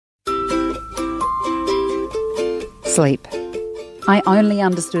Sleep. I only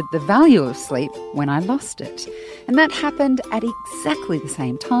understood the value of sleep when I lost it. And that happened at exactly the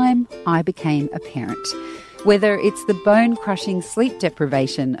same time I became a parent. Whether it's the bone-crushing sleep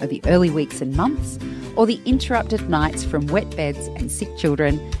deprivation of the early weeks and months, or the interrupted nights from wet beds and sick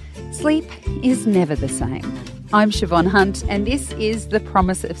children, sleep is never the same. I'm Siobhan Hunt, and this is The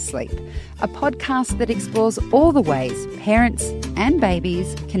Promise of Sleep, a podcast that explores all the ways parents and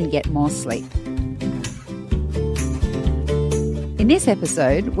babies can get more sleep. In this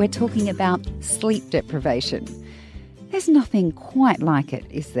episode, we're talking about sleep deprivation. There's nothing quite like it,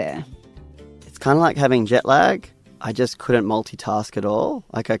 is there? It's kind of like having jet lag. I just couldn't multitask at all.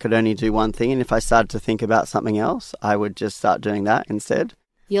 Like I could only do one thing, and if I started to think about something else, I would just start doing that instead.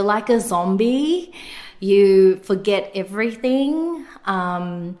 You're like a zombie. You forget everything.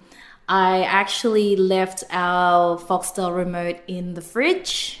 I actually left our Foxtel remote in the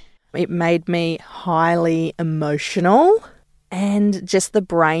fridge. It made me highly emotional. And just the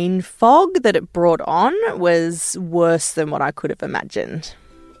brain fog that it brought on was worse than what I could have imagined.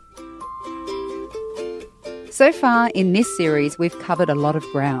 So far in this series, we've covered a lot of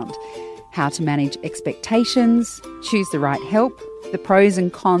ground. How to manage expectations, choose the right help, the pros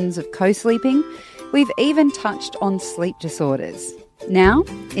and cons of co-sleeping. We've even touched on sleep disorders. Now,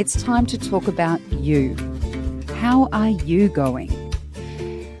 it's time to talk about you. How are you going?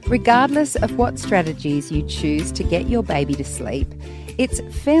 Regardless of what strategies you choose to get your baby to sleep, it's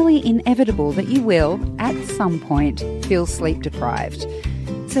fairly inevitable that you will, at some point, feel sleep deprived.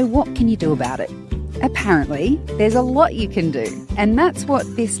 So what can you do about it? Apparently, there's a lot you can do, and that's what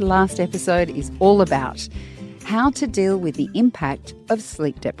this last episode is all about. How to deal with the impact of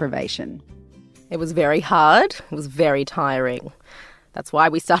sleep deprivation. It was very hard. It was very tiring. That's why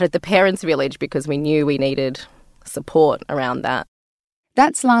we started the Parents Village, because we knew we needed support around that.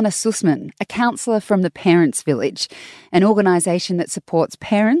 That's Lana Sussman, a counsellor from the Parents Village, an organisation that supports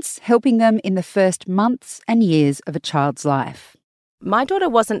parents, helping them in the first months and years of a child's life. My daughter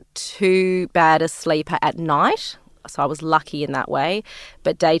wasn't too bad a sleeper at night, so I was lucky in that way,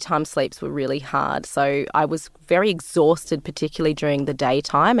 but daytime sleeps were really hard. So I was very exhausted, particularly during the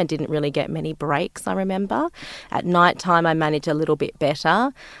daytime, and didn't really get many breaks, I remember. At nighttime, I managed a little bit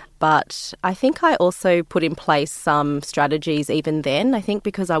better. But I think I also put in place some strategies even then, I think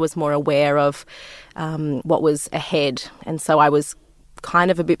because I was more aware of what was ahead. And so I was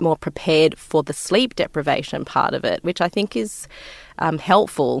kind of a bit more prepared for the sleep deprivation part of it, which I think is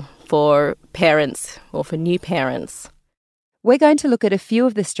helpful for parents or for new parents. We're going to look at a few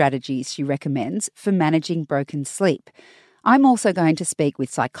of the strategies she recommends for managing broken sleep. I'm also going to speak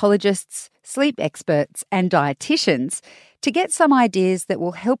with psychologists, sleep experts and dietitians to get some ideas that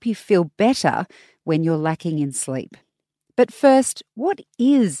will help you feel better when you're lacking in sleep. But first, what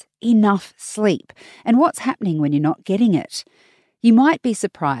is enough sleep and what's happening when you're not getting it? You might be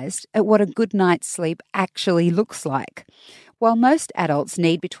surprised at what a good night's sleep actually looks like. While most adults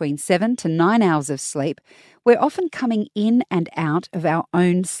need between 7 to 9 hours of sleep, we're often coming in and out of our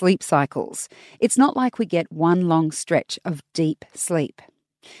own sleep cycles. It's not like we get one long stretch of deep sleep.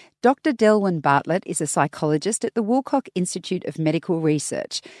 Dr. Delwyn Bartlett is a psychologist at the Woolcock Institute of Medical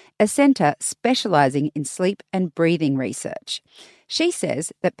Research, a centre specialising in sleep and breathing research. She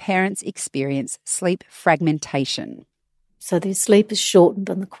says that parents experience sleep fragmentation. So their sleep is shortened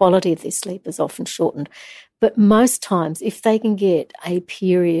and the quality of their sleep is often shortened. But most times, if they can get a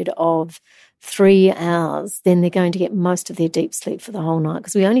period of 3 hours, then they're going to get most of their deep sleep for the whole night,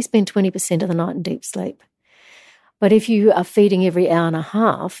 because we only spend 20% of the night in deep sleep. But if you are feeding every hour and a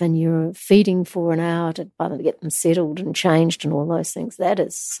half and you're feeding for an hour to get them settled and changed and all those things, that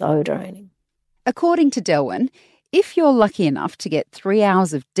is so draining. According to Delwyn, if you're lucky enough to get 3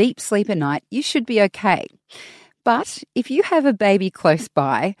 hours of deep sleep a night, you should be okay. But if you have a baby close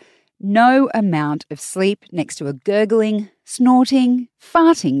by, no amount of sleep next to a gurgling, snorting,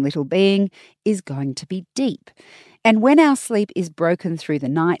 farting little being is going to be deep. And when our sleep is broken through the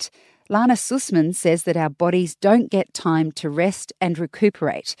night, Lana Sussman says that our bodies don't get time to rest and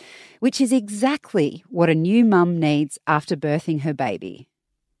recuperate, which is exactly what a new mum needs after birthing her baby.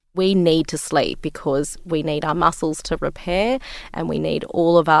 We need to sleep because we need our muscles to repair and we need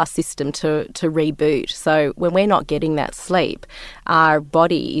all of our system to reboot. So when we're not getting that sleep, our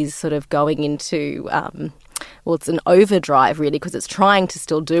body is sort of going into, it's an overdrive really, because it's trying to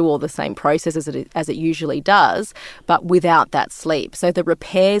still do all the same processes as it usually does, but without that sleep. So the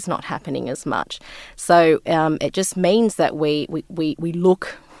repair's not happening as much. So it just means that we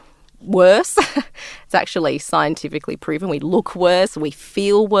look worse. It's actually scientifically proven. We look worse, we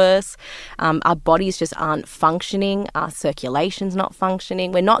feel worse, our bodies just aren't functioning, our circulation's not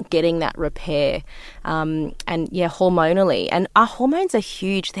functioning, we're not getting that repair. Hormonally. And our hormones are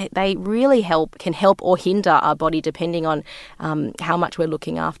huge. They really can help or hinder our body depending on how much we're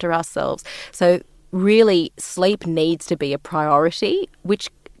looking after ourselves. So really, sleep needs to be a priority, which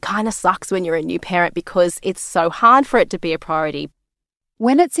kind of sucks when you're a new parent because it's so hard for it to be a priority.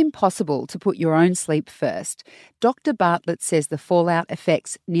 When it's impossible to put your own sleep first, Dr. Bartlett says the fallout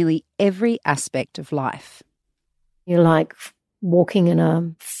affects nearly every aspect of life. You're like walking in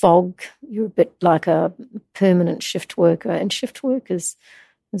a fog. You're a bit like a permanent shift worker, and shift work is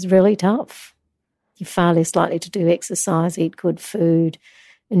really tough. You're far less likely to do exercise, eat good food,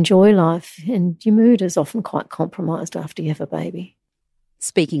 enjoy life, and your mood is often quite compromised after you have a baby.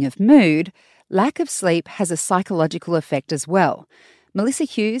 Speaking of mood, lack of sleep has a psychological effect as well. Melissa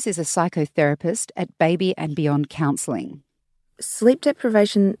Hughes is a psychotherapist at Baby and Beyond Counselling. Sleep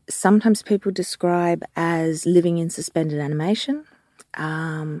deprivation, sometimes people describe as living in suspended animation.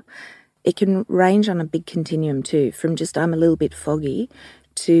 It can range on a big continuum too, from just I'm a little bit foggy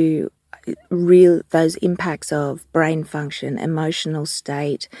to those impacts of brain function, emotional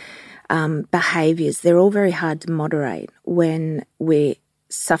state, behaviours. They're all very hard to moderate when we're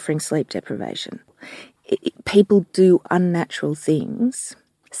suffering sleep deprivation. People do unnatural things,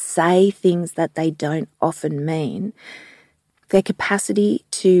 say things that they don't often mean. Their capacity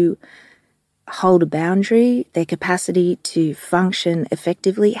to hold a boundary, their capacity to function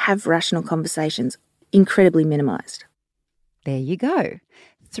effectively, have rational conversations, incredibly minimised. There you go.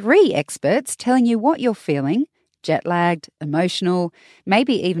 3 experts telling you what you're feeling, jet-lagged, emotional,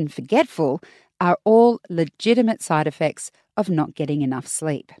 maybe even forgetful, are all legitimate side effects of not getting enough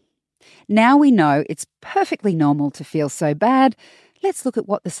sleep. Now we know it's perfectly normal to feel so bad, let's look at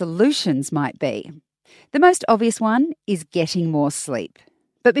what the solutions might be. The most obvious one is getting more sleep.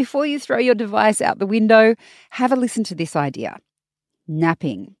 But before you throw your device out the window, have a listen to this idea.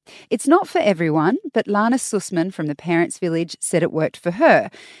 Napping. It's not for everyone, but Lana Sussman from the Parents Village said it worked for her.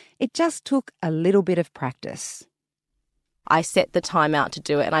 It just took a little bit of practice. I set the time out to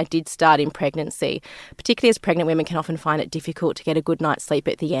do it, and I did start in pregnancy. Particularly as pregnant women can often find it difficult to get a good night's sleep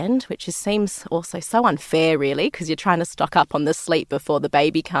at the end, which seems also so unfair, really, because you're trying to stock up on the sleep before the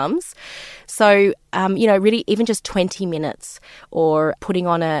baby comes. So, really even just 20 minutes or putting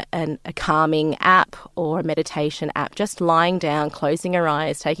on a calming app or a meditation app, just lying down, closing your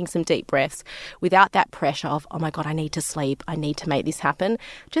eyes, taking some deep breaths without that pressure of, oh my God, I need to sleep, I need to make this happen,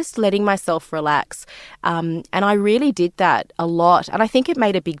 just letting myself relax. And I really did that a lot. And I think it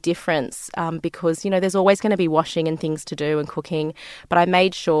made a big difference because, there's always going to be washing and things to do and cooking. But I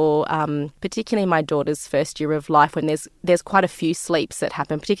made sure, particularly in my daughter's first year of life, when there's quite a few sleeps that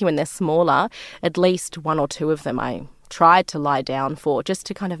happen, particularly when they're smaller, at least 1 or 2 of them I tried to lie down for, just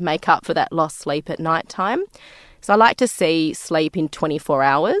to kind of make up for that lost sleep at night time. So I like to see sleep in 24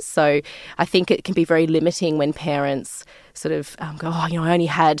 hours. So I think it can be very limiting when parents sort of go, I only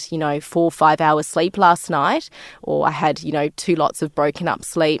had, 4 or 5 hours sleep last night, or I had, 2 lots of broken up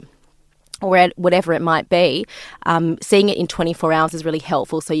sleep, or whatever it might be. Seeing it in 24 hours is really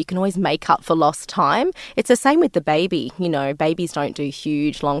helpful, so you can always make up for lost time. It's the same with the baby. Babies don't do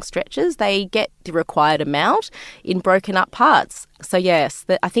huge, long stretches. They get the required amount in broken up parts. So yes,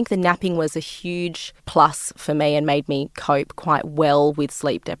 I think the napping was a huge plus for me and made me cope quite well with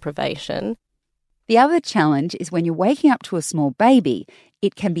sleep deprivation. The other challenge is when you're waking up to a small baby,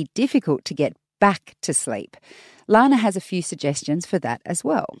 it can be difficult to get back to sleep. Lana has a few suggestions for that as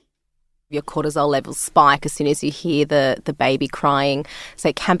well. Your cortisol levels spike as soon as you hear the baby crying. So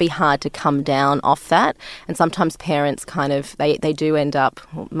it can be hard to come down off that. And sometimes parents they do end up,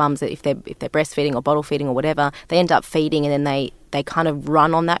 mums, if they're breastfeeding or bottle feeding or whatever, they end up feeding and then they kind of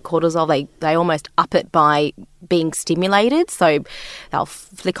run on that cortisol. They almost up it by being stimulated. So they'll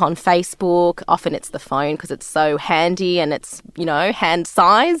flick on Facebook. Often it's the phone because it's so handy and it's,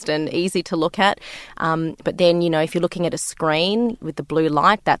 hand-sized and easy to look at. But then, if you're looking at a screen with the blue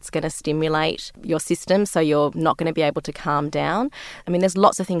light, that's going to stimulate your system, so you're not going to be able to calm down. I mean, there's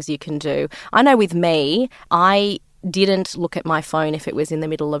lots of things you can do. I know with me, I didn't look at my phone if it was in the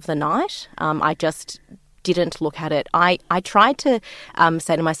middle of the night. I just didn't look at it. I tried to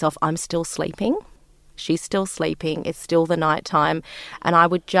say to myself, I'm still sleeping. she's still sleeping, it's still the night time, and I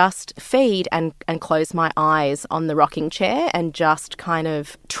would just feed and close my eyes on the rocking chair and just kind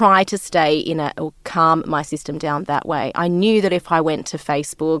of try to stay or calm my system down that way. I knew that if I went to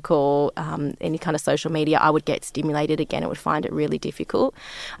Facebook or any kind of social media, I would get stimulated again. I would find it really difficult.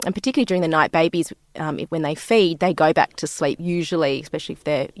 And particularly during the night, babies, when they feed, they go back to sleep usually, especially if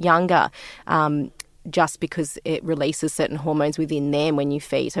they're younger, just because it releases certain hormones within them when you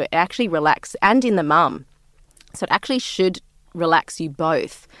feed. So it actually relaxes, and in the mum. So it actually should relax you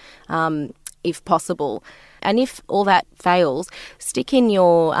both, if possible. And if all that fails, stick in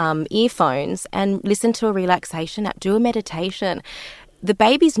your earphones and listen to a relaxation app, do a meditation. The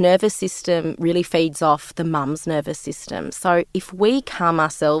baby's nervous system really feeds off the mum's nervous system. So if we calm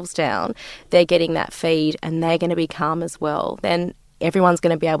ourselves down, they're getting that feed and they're going to be calm as well. Then everyone's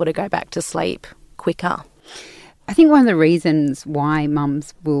going to be able to go back to sleep quicker. I think one of the reasons why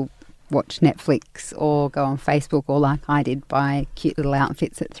mums will watch Netflix or go on Facebook, or like I did, buy cute little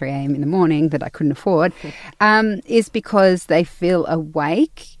outfits at 3 a.m. in the morning that I couldn't afford, is because they feel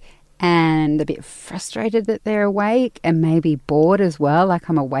awake and a bit frustrated that they're awake and maybe bored as well. Like,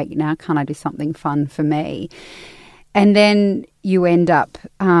 I'm awake now, can't I do something fun for me? And then you end up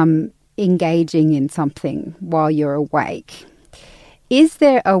engaging in something while you're awake. Is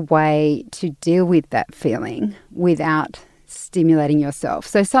there a way to deal with that feeling without stimulating yourself?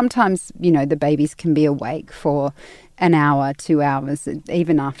 So sometimes, the babies can be awake for an hour, 2 hours,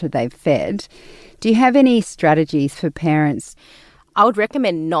 even after they've fed. Do you have any strategies for parents? I would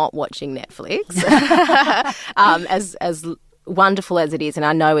recommend not watching Netflix, as wonderful as it is. And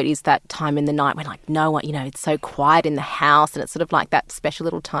I know it is that time in the night when, like, no one, it's so quiet in the house and it's sort of like that special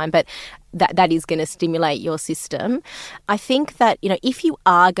little time. But that is going to stimulate your system. I think that, if you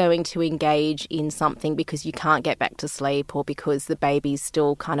are going to engage in something because you can't get back to sleep or because the baby's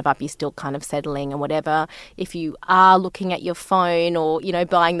still kind of up, you're still kind of settling and whatever, if you are looking at your phone or,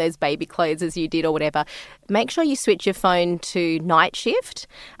 buying those baby clothes as you did or whatever, make sure you switch your phone to night shift.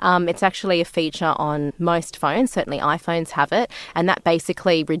 It's actually a feature on most phones, certainly iPhones have it, and that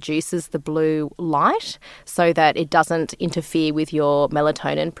basically reduces the blue light so that it doesn't interfere with your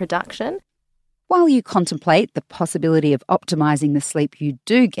melatonin production. While you contemplate the possibility of optimising the sleep you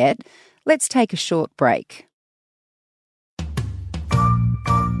do get, let's take a short break.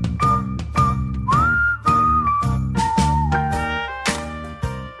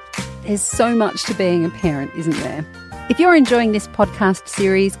 There's so much to being a parent, isn't there? If you're enjoying this podcast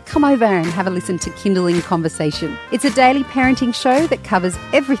series, come over and have a listen to Kindling Conversation. It's a daily parenting show that covers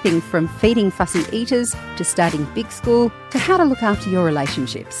everything from feeding fussy eaters to starting big school to how to look after your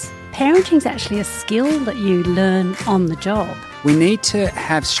relationships. Parenting's actually a skill that you learn on the job. We need to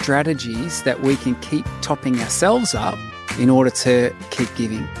have strategies that we can keep topping ourselves up in order to keep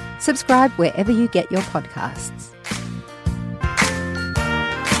giving. Subscribe wherever you get your podcasts.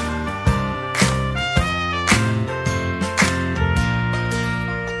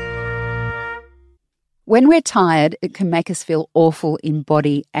 When we're tired, it can make us feel awful in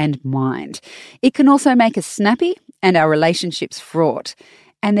body and mind. It can also make us snappy and our relationships fraught.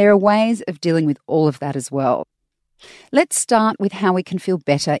 And there are ways of dealing with all of that as well. Let's start with how we can feel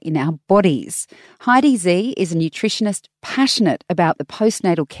better in our bodies. Heidi Sze is a nutritionist passionate about the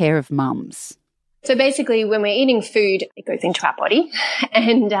postnatal care of mums. So basically, when we're eating food, it goes into our body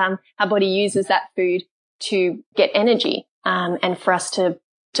and our body uses that food to get energy and for us to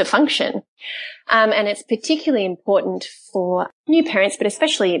function. And it's particularly important for new parents, but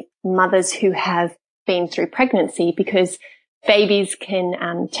especially mothers who have been through pregnancy, because babies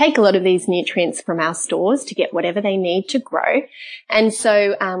can take a lot of these nutrients from our stores to get whatever they need to grow. And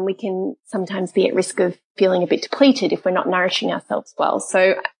so we can sometimes be at risk of feeling a bit depleted if we're not nourishing ourselves well.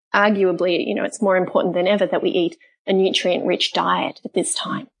 So arguably, it's more important than ever that we eat a nutrient-rich diet at this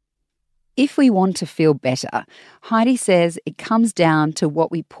time. If we want to feel better, Heidi says it comes down to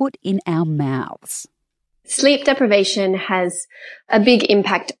what we put in our mouths. Sleep deprivation has a big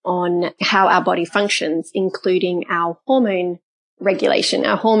impact on how our body functions, including our hormone regulation,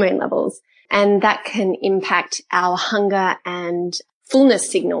 our hormone levels. And that can impact our hunger and fullness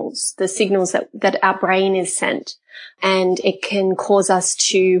signals, the signals that our brain is sent. And it can cause us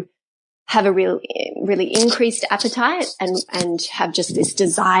to have a really increased appetite and have just this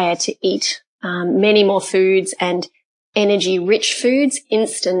desire to eat many more foods and energy-rich foods,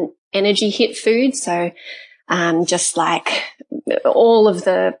 instant energy hit foods. So just like all of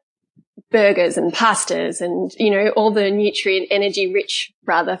the burgers and pastas and, all the nutrient energy rich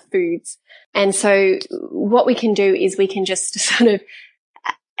foods. And so what we can do is we can just sort of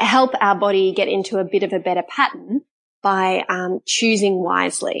help our body get into a bit of a better pattern by choosing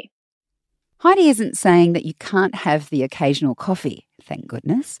wisely. Heidi isn't saying that you can't have the occasional coffee, thank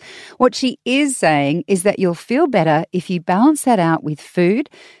goodness. What she is saying is that you'll feel better if you balance that out with food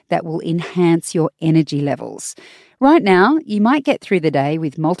that will enhance your energy levels. Right now, you might get through the day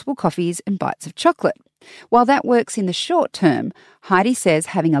with multiple coffees and bites of chocolate. While that works in the short term, Heidi says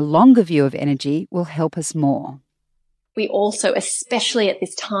having a longer view of energy will help us more. We also, especially at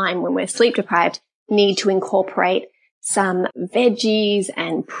this time when we're sleep deprived, need to incorporate some veggies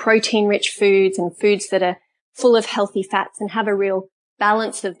and protein-rich foods and foods that are full of healthy fats and have a real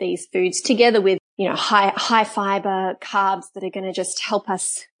balance of these foods together with, high fiber carbs that are going to just help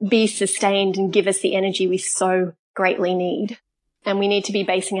us be sustained and give us the energy we so greatly need. And we need to be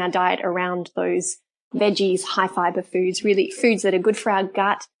basing our diet around those veggies, high fiber foods, really foods that are good for our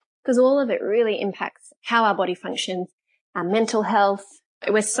gut, because all of it really impacts how our body functions, our mental health.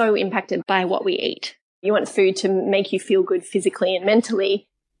 We're so impacted by what we eat. You want food to make you feel good physically and mentally.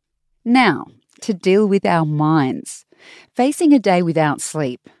 Now, to deal with our minds. Facing a day without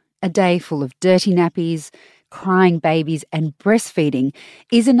sleep, a day full of dirty nappies, crying babies and breastfeeding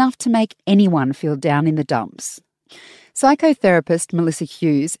is enough to make anyone feel down in the dumps. Psychotherapist Melissa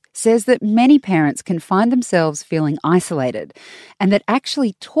Hughes says that many parents can find themselves feeling isolated and that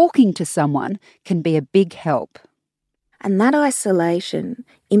actually talking to someone can be a big help. And that isolation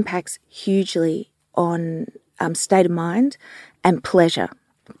impacts hugely on state of mind and pleasure.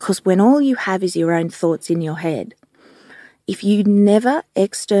 Because when all you have is your own thoughts in your head, if you never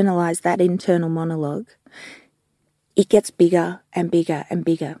externalise that internal monologue, it gets bigger and bigger and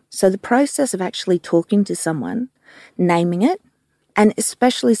bigger. So the process of actually talking to someone, naming it, and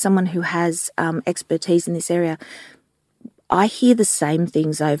especially someone who has expertise in this area, I hear the same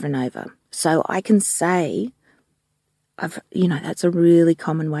things over and over. So I can say, that's a really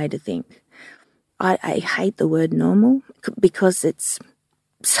common way to think. I hate the word normal because it's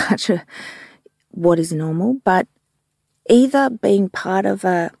such what is normal, but either being part of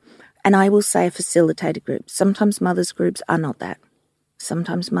and I will say a facilitated group. Sometimes mothers groups are not that.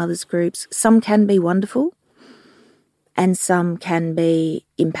 Sometimes mothers groups, some can be wonderful and some can be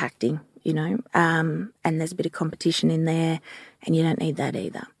impacting, and there's a bit of competition in there and you don't need that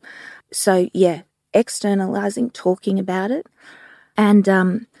either. So yeah, externalising, talking about it.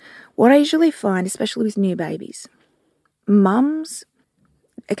 And what I usually find, especially with new babies, mums,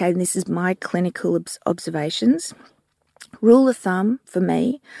 okay, and this is my clinical observations, rule of thumb for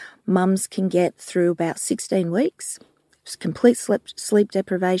me, mums can get through about 16 weeks, complete sleep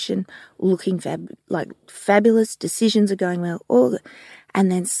deprivation, looking fabulous, decisions are going well,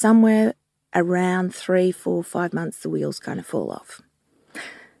 and then somewhere around 3, 4, 5 months, the wheels kind of fall off.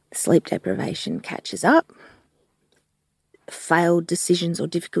 Sleep deprivation catches up. Failed decisions or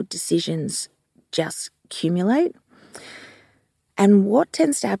difficult decisions just accumulate. And what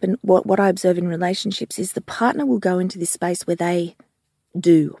tends to happen, what I observe in relationships is the partner will go into this space where they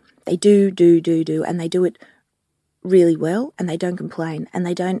do, and they do it really well, and they don't complain, and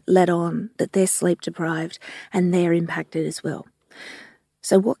they don't let on that they're sleep deprived and they're impacted as well.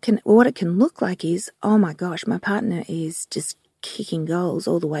 So what it can look like is, oh my gosh, my partner is just kicking goals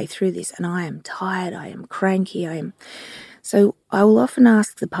all the way through this, and I am tired, I am cranky, So I will often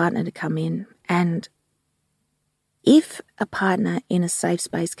ask the partner to come in, and if a partner in a safe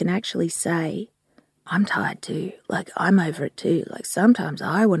space can actually say, I'm tired too, I'm over it too, sometimes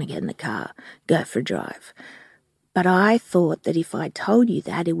I want to get in the car, go for a drive. But I thought that if I told you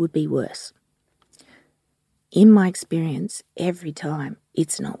that, it would be worse. In my experience, every time,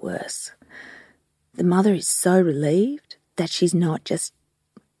 it's not worse. The mother is so relieved that she's not just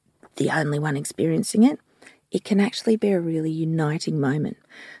the only one experiencing it. It can actually be a really uniting moment.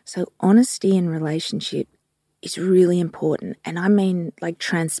 So honesty in relationship is really important. And I mean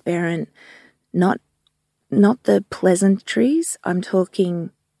transparent, not the pleasantries. I'm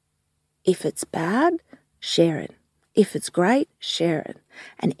talking if it's bad, share it. If it's great, share it.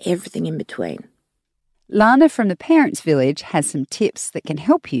 And everything in between. Lana from the Parents Village has some tips that can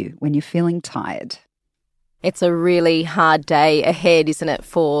help you when you're feeling tired. It's a really hard day ahead, isn't it,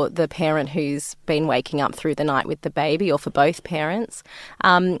 for the parent who's been waking up through the night with the baby, or for both parents.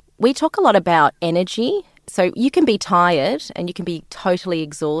 We talk a lot about energy. So you can be tired and you can be totally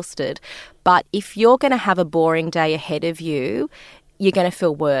exhausted, but if you're going to have a boring day ahead of you, you're going to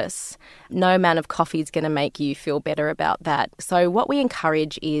feel worse. No amount of coffee is going to make you feel better about that. So what we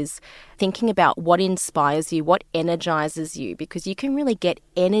encourage is thinking about what inspires you, what energizes you, because you can really get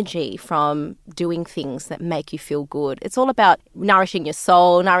energy from doing things that make you feel good. It's all about nourishing your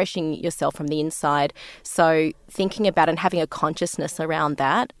soul, nourishing yourself from the inside. So thinking about and having a consciousness around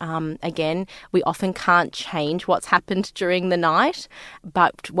that. Again, we often can't change what's happened during the night,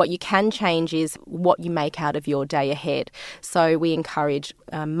 but what you can change is what you make out of your day ahead. So we encourage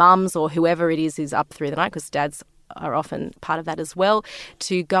mums or whoever it is up through the night, because dads are often part of that as well,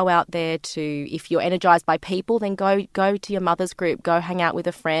 to go out there to, if you're energized by people, then go to your mother's group, go hang out with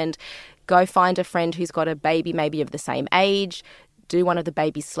a friend, go find a friend who's got a baby maybe of the same age, do one of the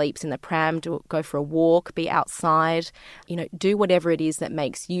baby sleeps in the pram, go for a walk, be outside, do whatever it is that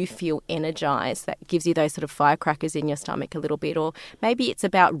makes you feel energized, that gives you those sort of firecrackers in your stomach a little bit. Or maybe it's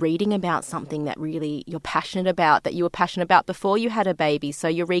about reading about something that really you're passionate about, that you were passionate about before you had a baby. So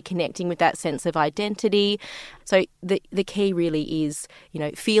you're reconnecting with that sense of identity. So the key really is,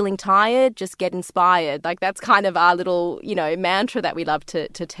 feeling tired, just get inspired. Like that's kind of our little, mantra that we love to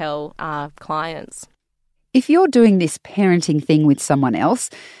tell our clients. If you're doing this parenting thing with someone else,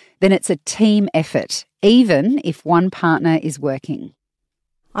 then it's a team effort, even if one partner is working.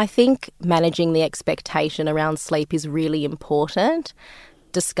 I think managing the expectation around sleep is really important,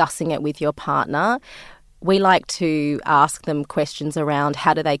 discussing it with your partner. We like to ask them questions around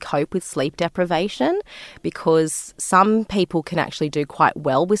how do they cope with sleep deprivation, because some people can actually do quite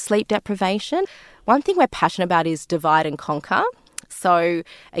well with sleep deprivation. One thing we're passionate about is divide and conquer. So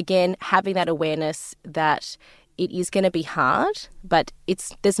again, having that awareness that it is going to be hard, but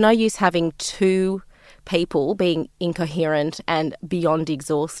there's no use having two people being incoherent and beyond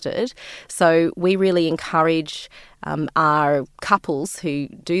exhausted. So we really encourage our couples who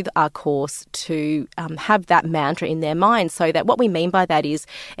do our course to have that mantra in their mind. So that what we mean by that is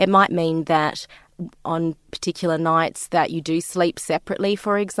it might mean that on particular nights that you do sleep separately,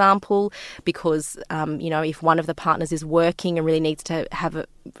 for example, because, if one of the partners is working and really needs to have a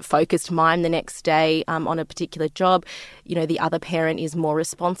focused mind the next day on a particular job, the other parent is more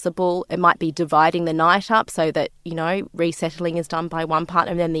responsible. It might be dividing the night up so that, resettling is done by one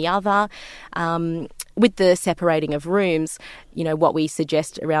partner and then the other. With the separating of rooms, what we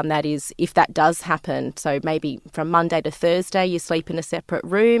suggest around that is if that does happen, so maybe from Monday to Thursday you sleep in a separate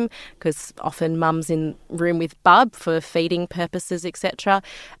room, because often mum's in room with bub for feeding purposes, etc.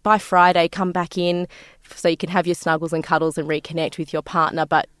 By Friday, come back in so you can have your snuggles and cuddles and reconnect with your partner,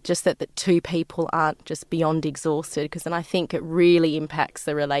 but just that the two people aren't just beyond exhausted, because then I think it really impacts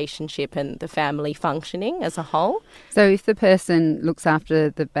the relationship and the family functioning as a whole. So if the person looks after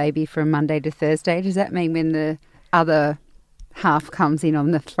the baby from Monday to Thursday, does that mean when the other half comes in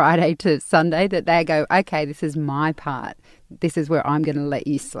on the Friday to Sunday that they go, okay, this is my part, this is where I'm going to let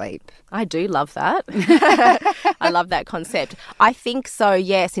you sleep? I do love that. I love that concept. I think so,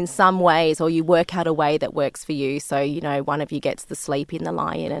 yes, in some ways, or you work out a way that works for you. So, one of you gets the sleep in, the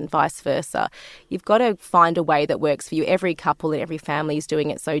lie-in, and vice versa. You've got to find a way that works for you. Every couple and every family is doing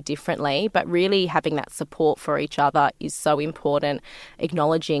it so differently, but really having that support for each other is so important,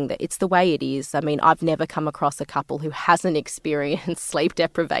 acknowledging that it's the way it is. I mean, I've never come across a couple who hasn't experienced sleep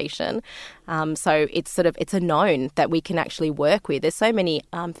deprivation. So it's a known that we can actually work with. There's so many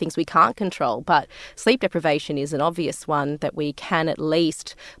things we can't control, but sleep deprivation is an obvious one that we can at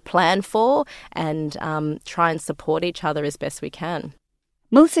least plan for and try and support each other as best we can.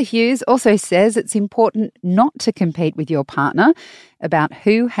 Melissa Hughes also says it's important not to compete with your partner about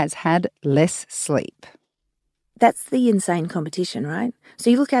who has had less sleep. That's the insane competition, right? So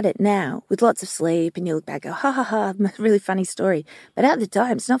you look at it now with lots of sleep and you look back and go, ha, ha, ha, really funny story. But at the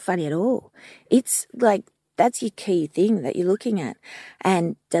time, it's not funny at all. It's like, that's your key thing that you're looking at.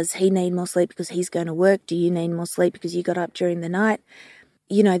 And does he need more sleep because he's going to work? Do you need more sleep because you got up during the night?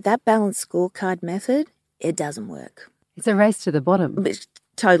 That balanced scorecard method, it doesn't work. It's a race to the bottom. But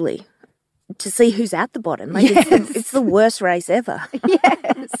totally. To see who's at the bottom. It's the worst race ever.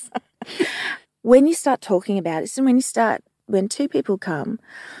 Yes. When you start talking about it, and when two people come,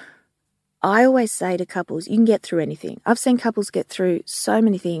 I always say to couples, you can get through anything. I've seen couples get through so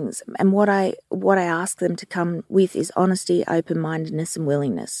many things, and what I ask them to come with is honesty, open-mindedness and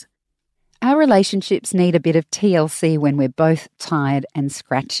willingness. Our relationships need a bit of TLC when we're both tired and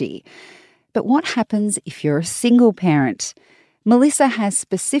scratchy. But what happens if you're a single parent? Melissa has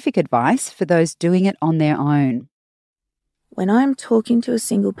specific advice for those doing it on their own. When I'm talking to a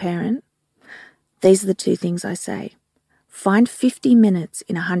single parent, these are the two things I say. Find 50 minutes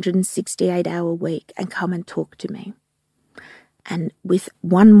in a 168-hour week and come and talk to me. And with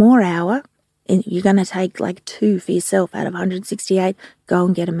one more hour, you're going to take like 2 for yourself out of 168, go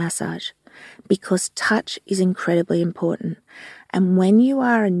and get a massage. Because touch is incredibly important. And when you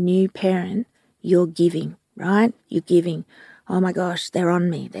are a new parent, you're giving, right? You're giving. Oh my gosh, they're on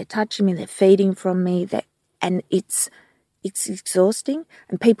me. They're touching me. They're feeding from me. And it's exhausting,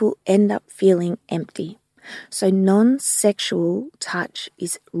 and people end up feeling empty. So non-sexual touch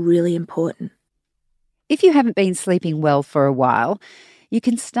is really important. If you haven't been sleeping well for a while, you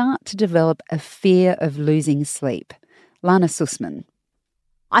can start to develop a fear of losing sleep. Lana Sussman.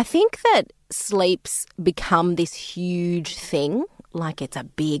 I think that sleep's become this huge thing, like it's a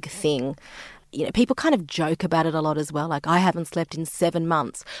big thing. You know, people kind of joke about it a lot as well, like, I haven't slept in 7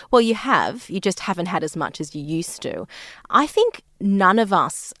 months. Well, you have, you just haven't had as much as you used to. I think none of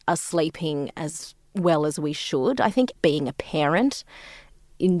us are sleeping as well as we should. I think being a parent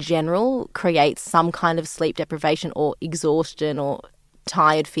in general creates some kind of sleep deprivation or exhaustion or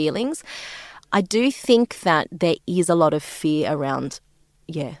tired feelings. I do think that there is a lot of fear around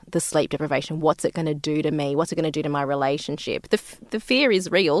the sleep deprivation. What's it going to do to me? What's it going to do to my relationship? The fear is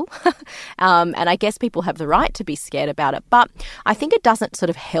real. And I guess people have the right to be scared about it. But I think it doesn't sort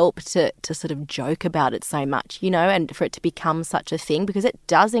of help to sort of joke about it so much, you know, and for it to become such a thing, because it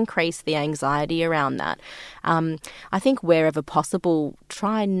does increase the anxiety around that. I think wherever possible,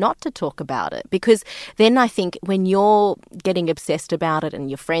 try not to talk about it, because then I think when you're getting obsessed about it and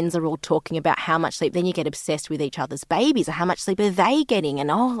your friends are all talking about how much sleep, then you get obsessed with each other's babies or how much sleep are they getting. And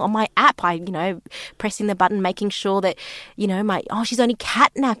on my app, pressing the button, making sure that, she's only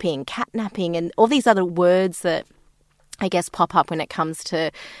catnapping, and all these other words that I guess pop up when it comes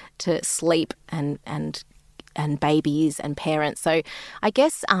to sleep and babies and parents. So I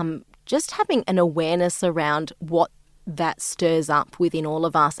guess just having an awareness around what that stirs up within all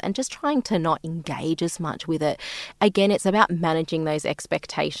of us and just trying to not engage as much with it. Again, it's about managing those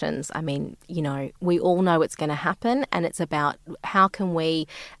expectations. I mean, we all know it's going to happen, and it's about how can we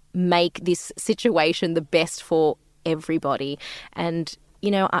make this situation the best for everybody. And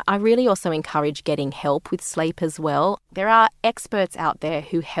I really also encourage getting help with sleep as well. There are experts out there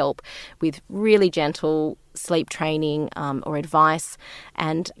who help with really gentle sleep training or advice,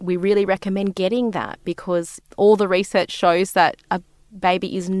 and we really recommend getting that, because all the research shows that a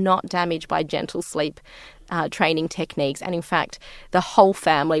baby is not damaged by gentle sleep training techniques, and in fact the whole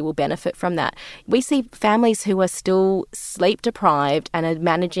family will benefit from that. We see families who are still sleep deprived and are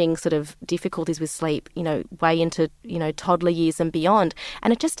managing sort of difficulties with sleep, way into toddler years and beyond,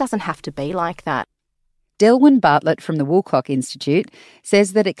 and it just doesn't have to be like that. Delwyn Bartlett from the Woolcock Institute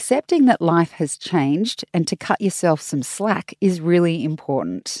says that accepting that life has changed and to cut yourself some slack is really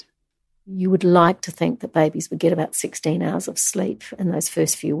important. You would like to think that babies would get about 16 hours of sleep in those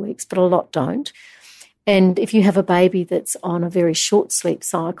first few weeks, but a lot don't. And if you have a baby that's on a very short sleep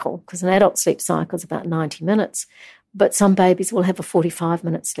cycle, because an adult sleep cycle is about 90 minutes, but some babies will have a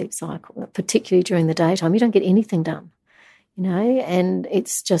 45-minute sleep cycle, particularly during the daytime, you don't get anything done. And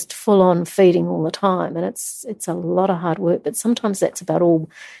it's just full-on feeding all the time, and it's a lot of hard work, but sometimes that's about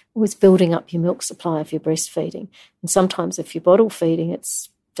always building up your milk supply if you're breastfeeding. And sometimes if you're bottle feeding, it's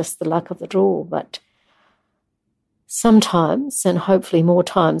just the luck of the draw. But sometimes, and hopefully more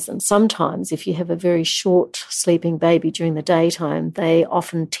times than sometimes, if you have a very short sleeping baby during the daytime, they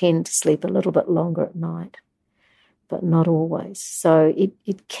often tend to sleep a little bit longer at night, but not always. So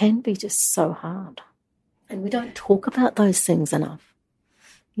it can be just so hard. And we don't talk about those things enough,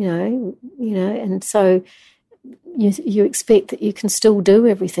 and so you expect that you can still do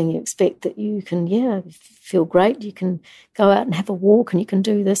everything. You expect that you can, feel great. You can go out and have a walk, and you can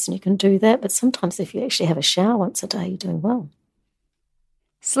do this and you can do that. But sometimes if you actually have a shower once a day, you're doing well.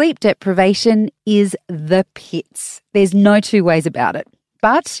 Sleep deprivation is the pits. There's no two ways about it.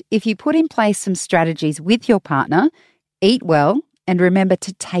 But if you put in place some strategies with your partner, eat well, and remember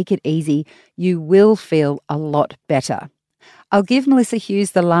to take it easy, you will feel a lot better. I'll give Melissa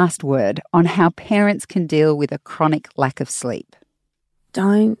Hughes the last word on how parents can deal with a chronic lack of sleep.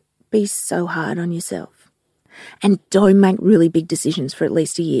 Don't be so hard on yourself, and don't make really big decisions for at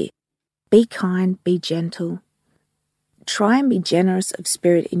least a year. Be kind, be gentle. Try and be generous of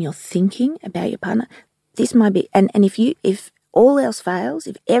spirit in your thinking about your partner. This might be, and if all else fails,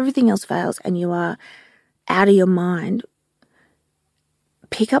 if everything else fails and you are out of your mind,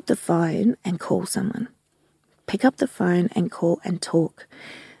 pick up the phone and call someone. Pick up the phone and call and talk.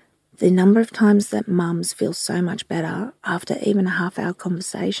 The number of times that mums feel so much better after even a half-hour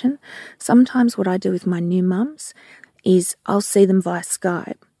conversation. Sometimes what I do with my new mums is I'll see them via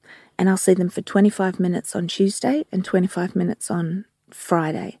Skype, and I'll see them for 25 minutes on Tuesday and 25 minutes on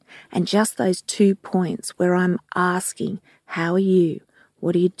Friday. And just those 2 points where I'm asking, how are you?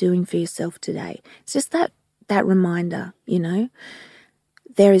 What are you doing for yourself today? It's just that reminder,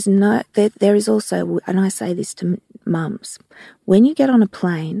 there is also, and I say this to mums, when you get on a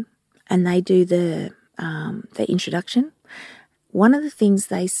plane and they do the introduction, one of the things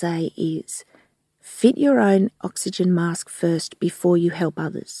they say is, fit your own oxygen mask first before you help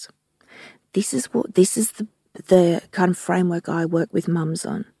others. This is the kind of framework I work with mums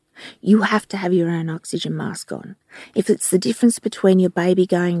on. You have to have your own oxygen mask on. If it's the difference between your baby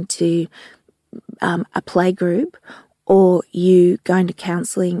going to a play group or you going to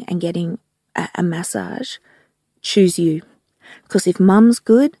counselling and getting a massage, choose you. Because if mum's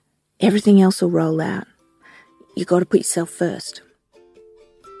good, everything else will roll out. You've got to put yourself first.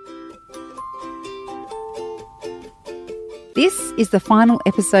 This is the final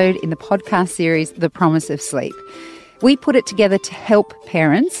episode in the podcast series, The Promise of Sleep. We put it together to help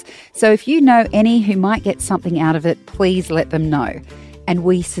parents, so if you know any who might get something out of it, please let them know. And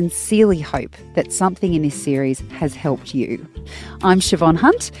we sincerely hope that something in this series has helped you. I'm Siobhan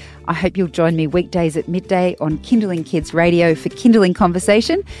Hunt. I hope you'll join me weekdays at midday on Kindling Kids Radio for Kindling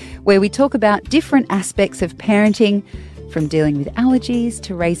Conversation, where we talk about different aspects of parenting, from dealing with allergies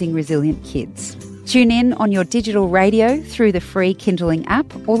to raising resilient kids. Tune in on your digital radio through the free Kindling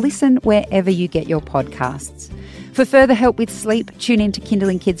app or listen wherever you get your podcasts. For further help with sleep, tune in to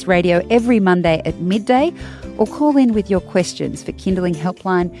Kindling Kids Radio every Monday at midday or call in with your questions for Kindling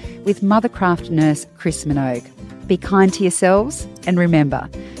Helpline with Mothercraft nurse Chris Minogue. Be kind to yourselves and remember,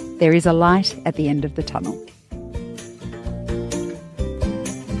 there is a light at the end of the tunnel.